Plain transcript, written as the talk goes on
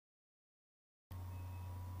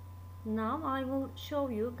Now I will show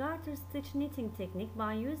you garter stitch knitting technique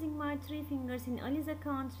by using my 3 fingers in ALİZE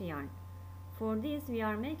country yarn. For this we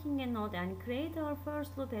are making a knot and create our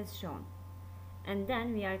first loop as shown. And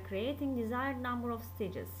then we are creating desired number of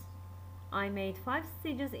stitches. I made 5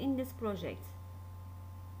 stitches in this project.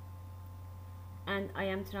 And I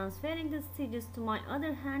am transferring the stitches to my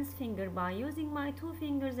other hand's finger by using my 2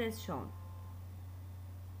 fingers as shown.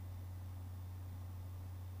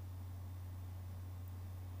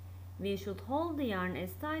 We should hold the yarn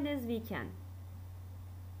as tight as we can.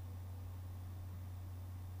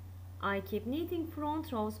 I keep knitting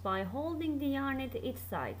front rows by holding the yarn at each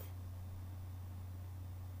side.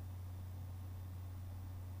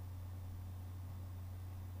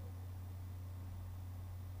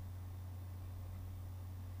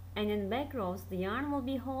 And in back rows the yarn will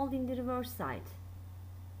be held in the reverse side.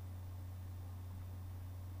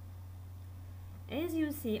 As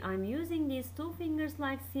you see, I am using these 2 fingers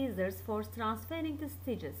like scissors for transferring the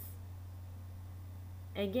stitches.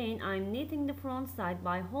 Again, I am knitting the front side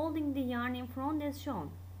by holding the yarn in front as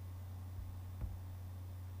shown.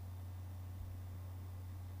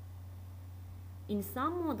 In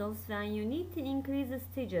some models, when you need to increase the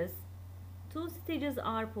stitches, 2 stitches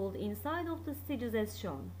are pulled inside of the stitches as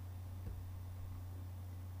shown.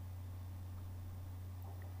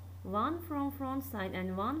 One from front side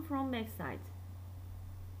and one from back side.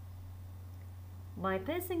 By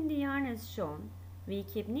passing the yarn as shown, we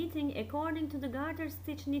keep knitting according to the garter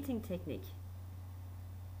stitch knitting technique.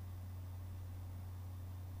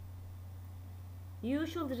 You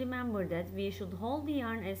should remember that we should hold the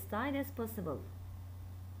yarn as tight as possible.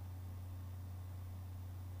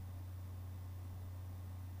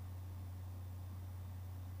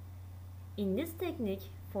 In this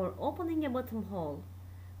technique, for opening a bottom hole,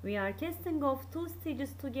 we are casting off 2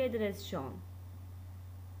 stitches together as shown.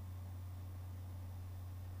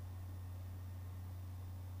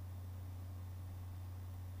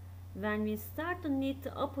 When we start to knit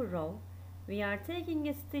the upper row, we are taking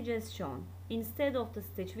a stitch as shown, instead of the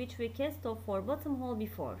stitch which we cast off for bottom hole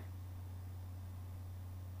before.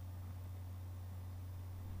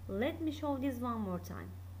 Let me show this one more time.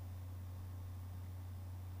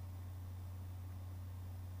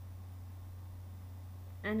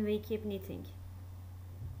 And we keep knitting.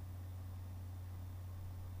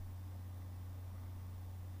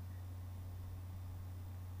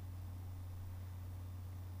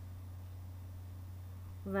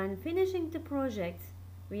 When finishing the project,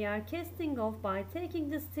 we are casting off by taking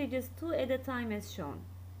the stitches 2 at a time as shown.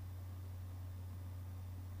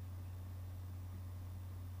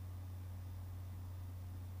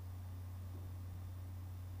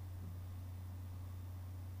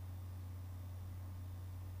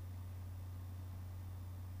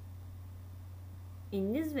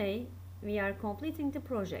 In this way, we are completing the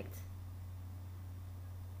project.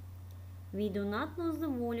 We do not lose the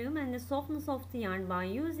volume and the softness of the yarn by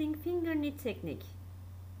using finger knit technique.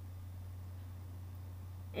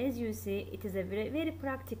 As you see, it is a very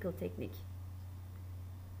practical technique.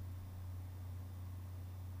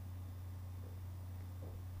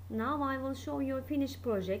 Now I will show you a finished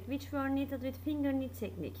project which were knitted with finger knit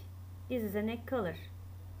technique. This is a neck collar.